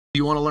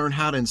You want to learn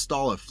how to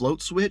install a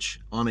float switch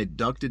on a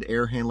ducted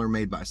air handler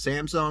made by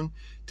Samsung?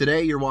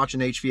 Today you're watching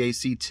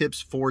HVAC Tips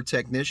for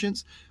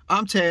Technicians.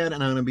 I'm Tad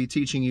and I'm going to be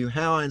teaching you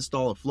how I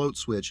install a float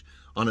switch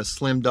on a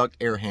slim duct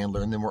air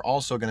handler, and then we're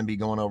also going to be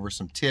going over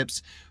some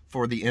tips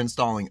for the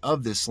installing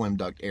of this slim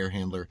duct air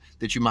handler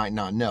that you might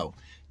not know.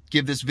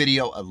 Give this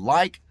video a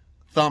like,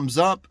 thumbs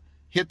up,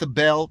 hit the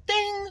bell,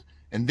 ding!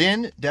 And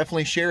then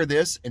definitely share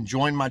this and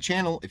join my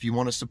channel if you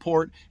want to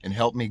support and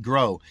help me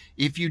grow.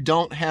 If you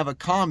don't have a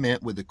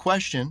comment with a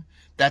question,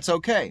 that's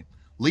okay.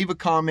 Leave a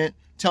comment,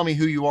 tell me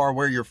who you are,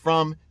 where you're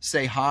from,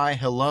 say hi,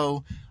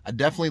 hello. I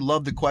definitely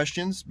love the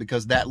questions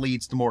because that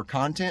leads to more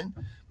content.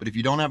 But if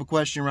you don't have a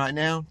question right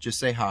now, just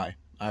say hi.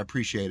 I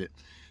appreciate it.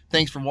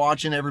 Thanks for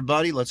watching,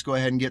 everybody. Let's go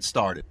ahead and get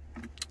started.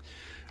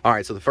 All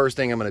right, so the first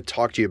thing I'm going to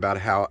talk to you about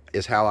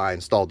is how I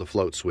installed the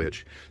float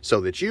switch so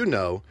that you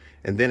know,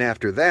 and then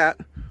after that,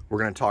 we're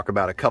going to talk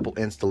about a couple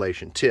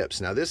installation tips.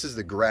 Now, this is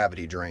the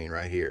gravity drain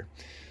right here.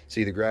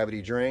 See the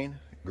gravity drain?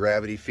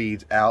 Gravity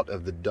feeds out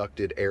of the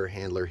ducted air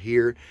handler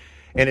here,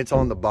 and it's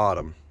on the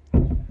bottom.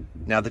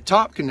 Now, the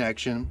top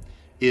connection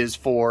is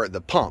for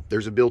the pump.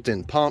 There's a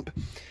built-in pump,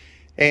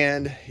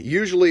 and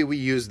usually we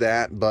use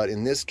that, but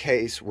in this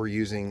case, we're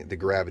using the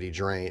gravity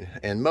drain.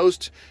 And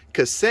most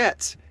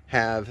cassettes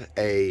have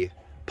a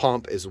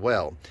pump as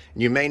well.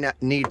 You may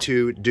not need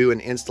to do an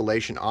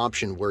installation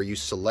option where you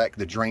select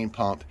the drain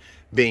pump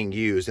being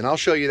used, and I'll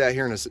show you that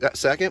here in a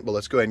second, but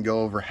let's go ahead and go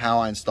over how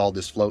I installed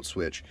this float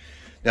switch.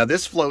 Now,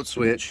 this float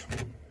switch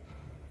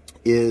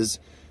is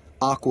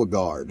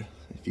AquaGuard.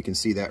 If you can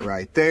see that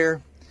right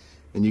there,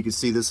 and you can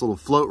see this little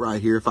float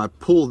right here. If I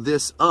pull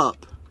this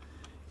up,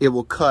 it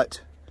will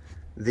cut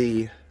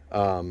the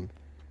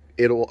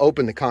it'll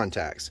open the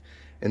contacts,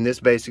 and this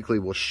basically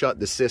will shut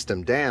the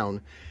system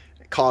down,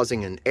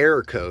 causing an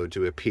error code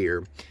to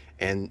appear,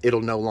 and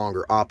it'll no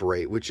longer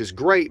operate, which is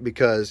great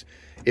because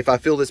if I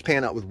fill this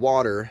pan up with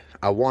water,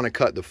 I want to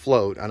cut the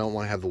float. I don't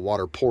want to have the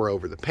water pour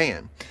over the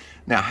pan.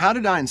 Now, how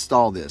did I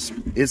install this?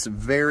 It's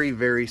very,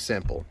 very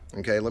simple.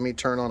 Okay, let me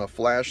turn on a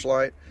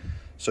flashlight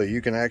so you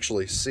can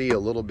actually see a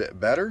little bit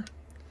better.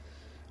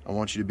 I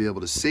want you to be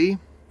able to see.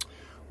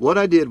 What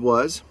I did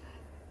was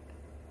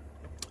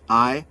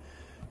I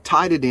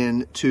tied it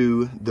in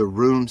to the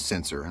room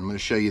sensor. I'm going to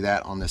show you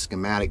that on the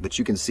schematic, but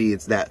you can see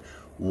it's that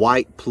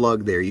white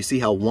plug there. You see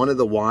how one of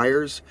the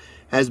wires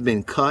has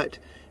been cut,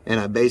 and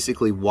I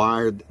basically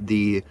wired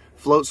the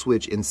float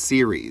switch in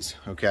series.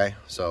 Okay,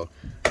 so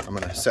I'm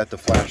going to set the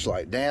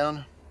flashlight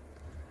down,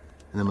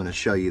 and I'm going to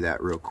show you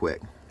that real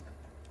quick.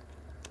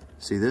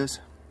 See this?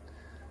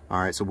 All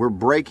right, so we're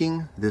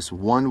breaking this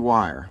one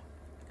wire.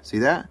 See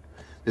that?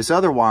 This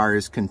other wire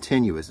is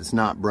continuous. It's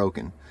not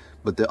broken,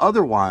 but the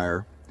other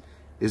wire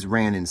is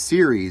ran in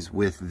series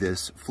with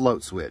this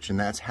float switch, and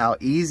that's how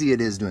easy it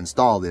is to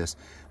install this.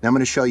 Now I'm going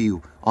to show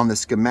you on the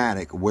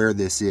schematic where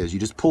this is. You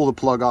just pull the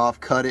plug off,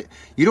 cut it.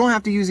 You don't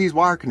have to use these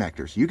wire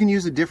connectors. You can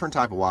use a different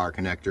type of wire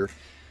connector.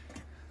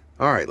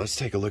 All right, let's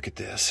take a look at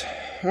this.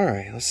 All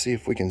right, let's see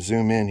if we can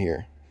zoom in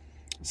here.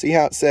 See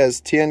how it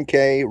says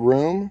 10K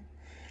room,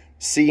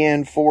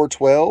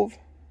 CN412,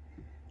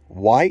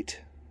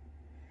 white.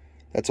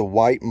 That's a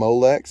white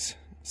Molex. It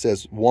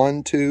says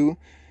 1, 2,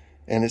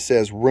 and it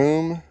says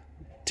room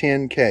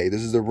 10K.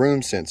 This is the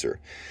room sensor.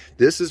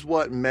 This is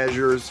what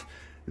measures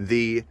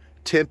the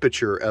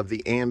temperature of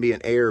the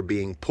ambient air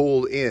being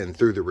pulled in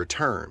through the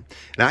return.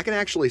 And I can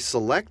actually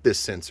select this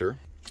sensor.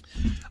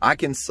 I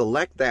can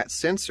select that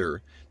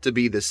sensor to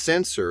be the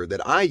sensor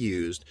that I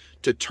used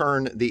to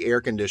turn the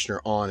air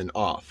conditioner on and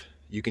off.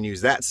 You can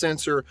use that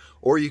sensor,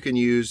 or you can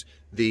use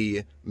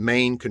the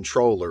main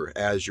controller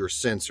as your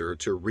sensor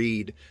to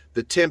read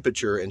the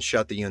temperature and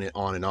shut the unit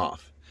on and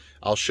off.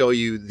 I'll show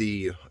you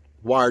the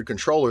wired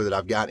controller that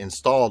I've got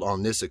installed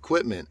on this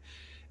equipment,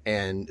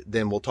 and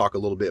then we'll talk a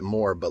little bit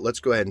more. But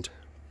let's go ahead and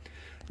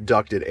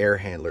ducted air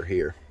handler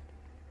here.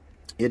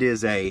 It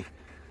is a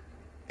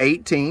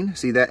 18,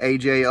 see that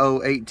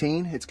AJO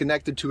 18? It's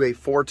connected to a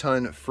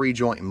 4-ton free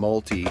joint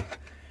multi.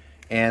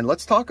 And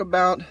let's talk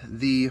about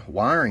the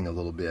wiring a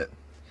little bit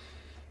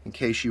in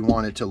case you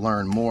wanted to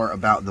learn more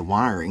about the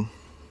wiring.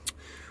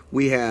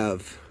 We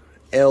have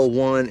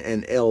L1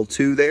 and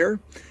L2 there,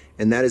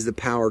 and that is the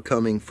power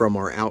coming from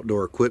our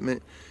outdoor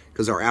equipment,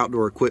 because our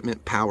outdoor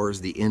equipment powers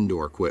the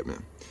indoor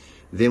equipment.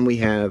 Then we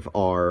have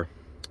our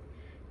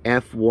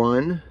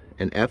F1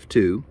 and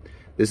F2.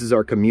 This is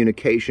our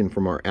communication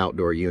from our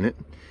outdoor unit,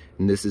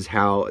 and this is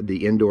how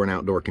the indoor and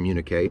outdoor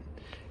communicate.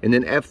 And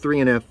then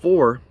F3 and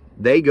F4,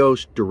 they go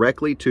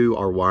directly to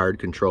our wired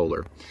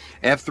controller.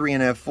 F3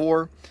 and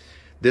F4,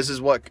 this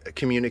is what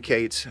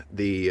communicates,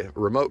 the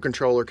remote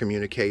controller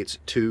communicates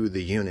to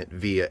the unit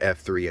via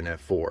F3 and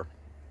F4.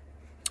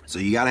 So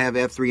you got to have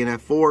F3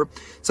 and F4.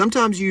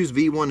 Sometimes you use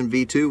V1 and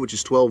V2, which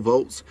is 12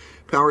 volts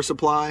power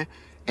supply,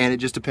 and it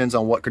just depends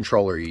on what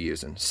controller you're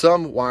using.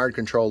 Some wired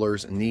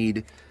controllers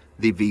need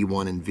the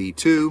V1 and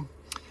V2,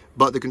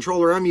 but the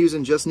controller I'm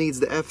using just needs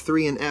the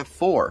F3 and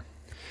F4.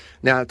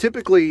 Now,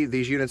 typically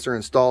these units are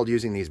installed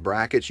using these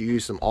brackets. You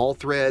use some all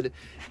thread,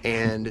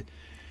 and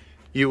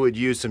You would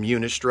use some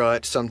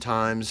unistrut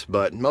sometimes,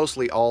 but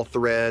mostly all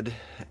thread,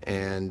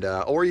 and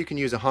or you can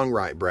use a hung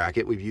right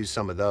bracket. We've used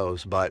some of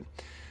those, but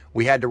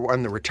we had to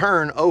run the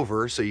return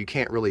over, so you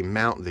can't really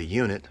mount the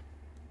unit.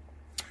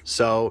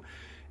 So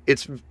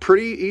it's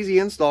pretty easy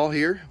install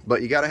here,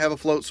 but you got to have a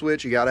float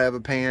switch, you got to have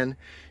a pan,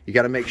 you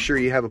got to make sure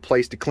you have a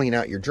place to clean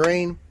out your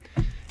drain,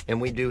 and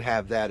we do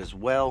have that as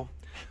well.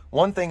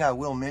 One thing I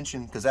will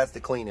mention, because that's the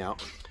clean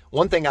out,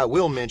 one thing I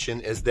will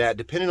mention is that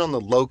depending on the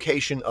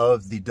location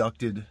of the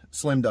ducted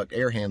slim duct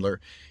air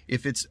handler,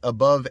 if it's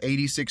above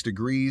 86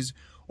 degrees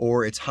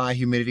or it's high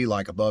humidity,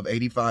 like above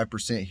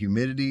 85%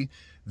 humidity,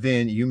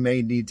 then you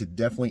may need to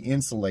definitely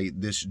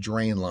insulate this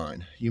drain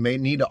line. You may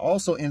need to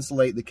also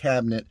insulate the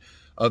cabinet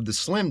of the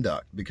slim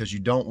duct because you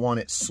don't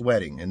want it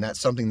sweating, and that's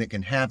something that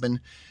can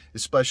happen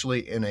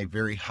especially in a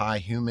very high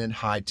humid,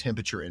 high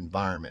temperature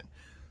environment.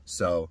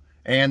 So,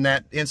 and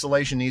that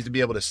insulation needs to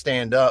be able to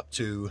stand up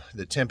to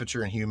the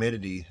temperature and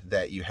humidity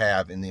that you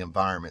have in the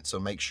environment. So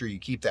make sure you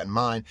keep that in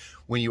mind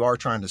when you are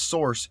trying to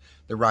source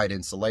the right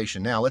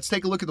insulation. Now let's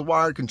take a look at the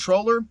wired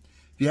controller.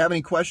 If you have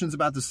any questions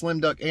about the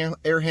slim duct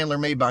air handler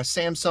made by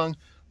Samsung,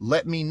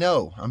 let me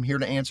know. I'm here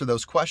to answer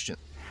those questions.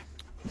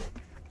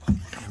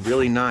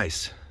 Really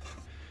nice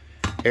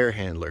air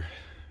handler,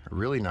 a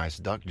really nice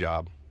duct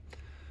job.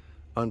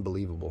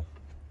 Unbelievable.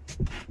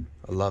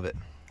 I love it.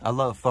 I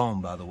love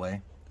foam, by the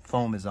way.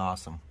 Foam is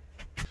awesome.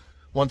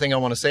 One thing I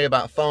want to say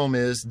about foam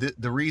is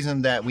the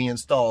reason that we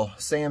install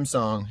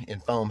Samsung in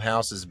foam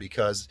houses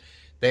because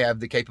they have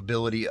the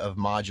capability of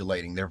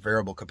modulating their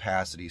variable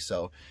capacity.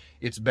 So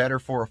it's better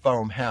for a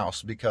foam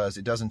house because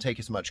it doesn't take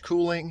as much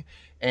cooling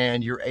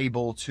and you're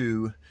able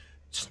to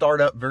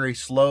start up very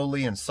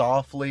slowly and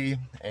softly,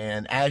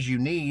 and as you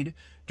need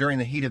during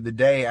the heat of the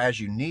day, as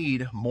you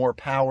need more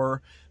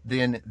power,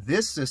 then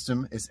this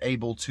system is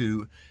able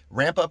to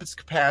ramp up its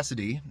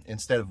capacity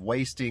instead of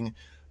wasting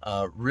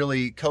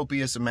really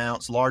copious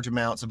amounts, large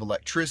amounts of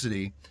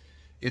electricity.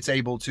 It's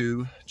able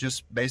to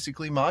just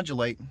basically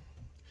modulate.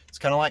 It's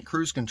kind of like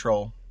cruise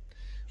control.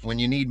 When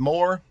you need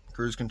more,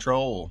 cruise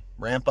control will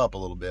ramp up a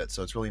little bit,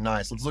 so it's really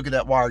nice. Let's look at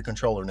that wired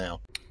controller now.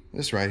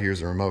 This right here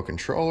is a remote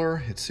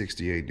controller. It's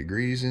 68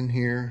 degrees in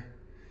here.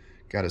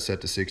 Got it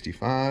set to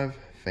 65.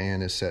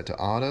 Fan is set to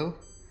auto.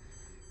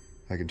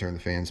 I can turn the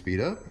fan speed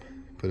up,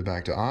 put it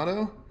back to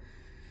auto.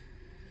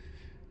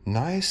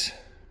 Nice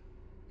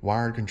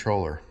wired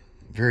controller.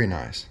 Very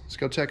nice. Let's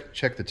go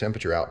check the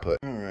temperature output.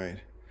 All right,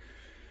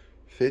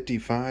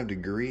 55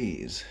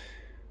 degrees.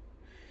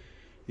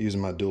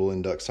 Using my dual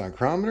induct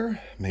psychrometer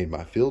made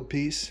by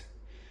Fieldpiece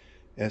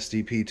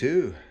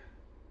SDP2.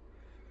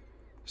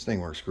 This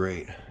thing works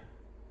great.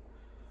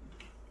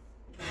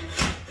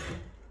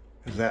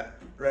 That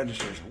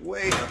register's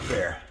way up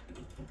there.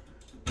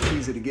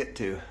 Easy to get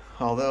to.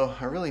 Although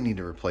I really need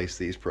to replace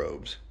these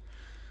probes.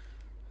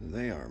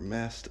 They are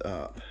messed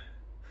up.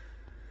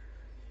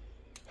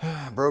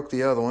 I broke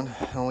the other one.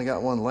 I only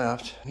got one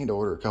left. I need to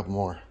order a couple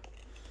more.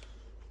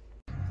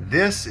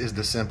 This is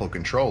the simple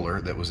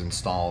controller that was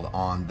installed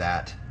on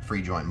that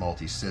free joint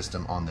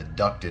multi-system on the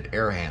ducted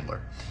air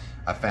handler.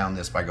 I found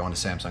this by going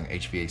to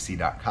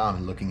SamsungHVAC.com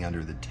and looking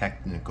under the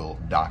technical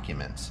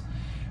documents.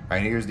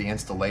 Right here's the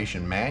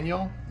installation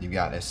manual. You've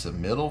got a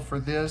submittal for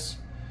this,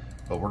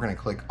 but we're going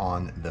to click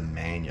on the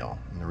manual.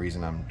 And the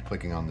reason I'm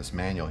clicking on this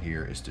manual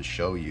here is to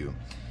show you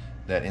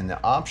that in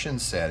the option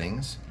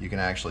settings, you can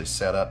actually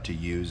set up to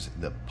use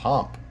the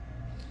pump.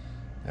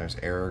 There's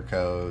error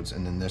codes,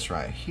 and then this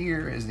right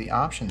here is the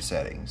option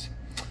settings.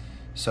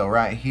 So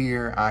right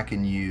here, I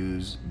can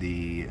use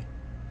the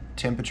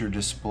temperature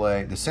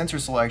display. The sensor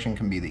selection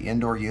can be the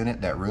indoor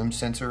unit, that room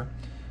sensor,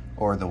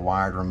 or the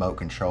wired remote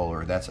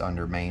controller. That's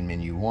under main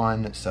menu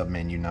 1,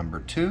 submenu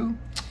number 2.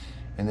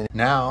 And then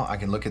now I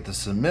can look at the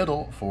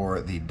submittal for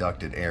the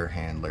ducted air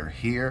handler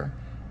here.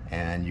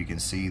 And you can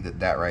see that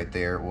that right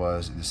there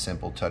was the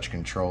simple touch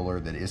controller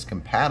that is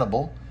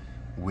compatible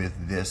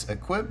with this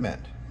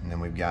equipment. And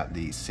then we've got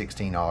the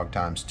 16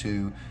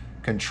 AUG×2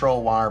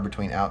 control wire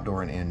between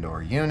outdoor and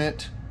indoor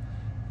unit,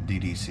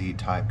 DDC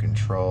type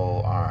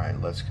control. All right,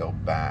 let's go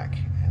back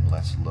and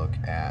let's look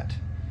at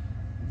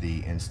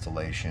the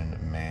installation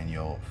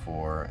manual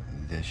for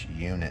this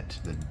unit,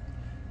 the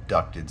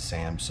ducted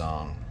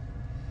Samsung.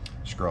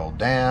 Scroll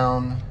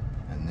down,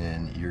 and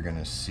then you're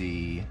gonna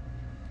see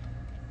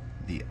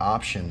the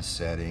option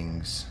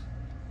settings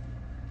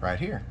right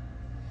here.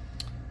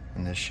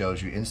 And this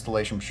shows you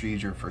installation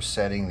procedure for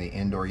setting the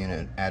indoor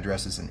unit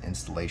addresses and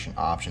installation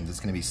options.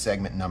 It's going to be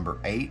segment number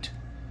 8.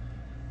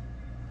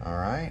 All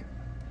right,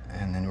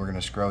 and then we're going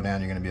to scroll down.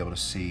 You're going to be able to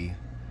see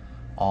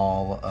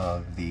all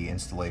of the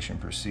installation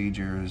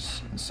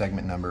procedures. And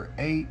segment number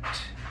 8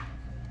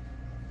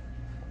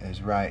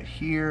 is right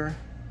here,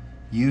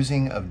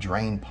 using of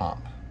drain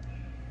pump.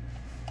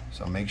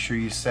 So make sure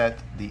you set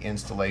the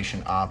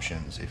installation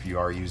options if you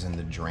are using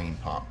the drain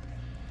pump.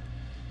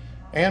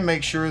 And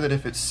make sure that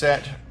if it's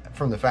set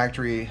from the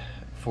factory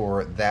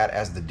for that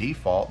as the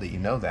default, that you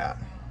know that.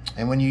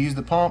 And when you use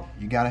the pump,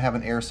 you got to have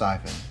an air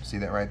siphon. See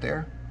that right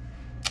there?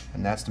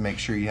 And that's to make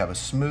sure you have a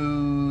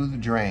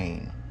smooth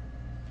drain.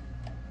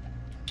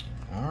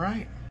 All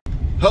right.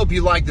 Hope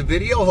you liked the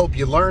video. Hope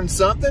you learned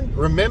something.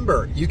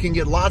 Remember, you can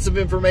get lots of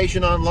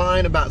information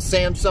online about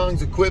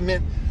Samsung's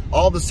equipment,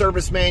 all the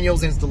service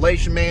manuals,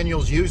 installation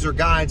manuals, user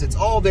guides. It's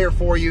all there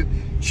for you.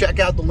 Check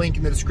out the link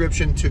in the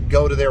description to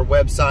go to their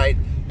website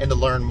and to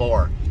learn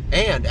more.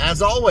 And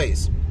as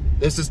always,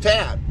 this is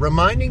Tad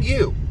reminding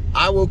you,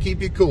 I will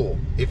keep you cool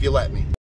if you let me.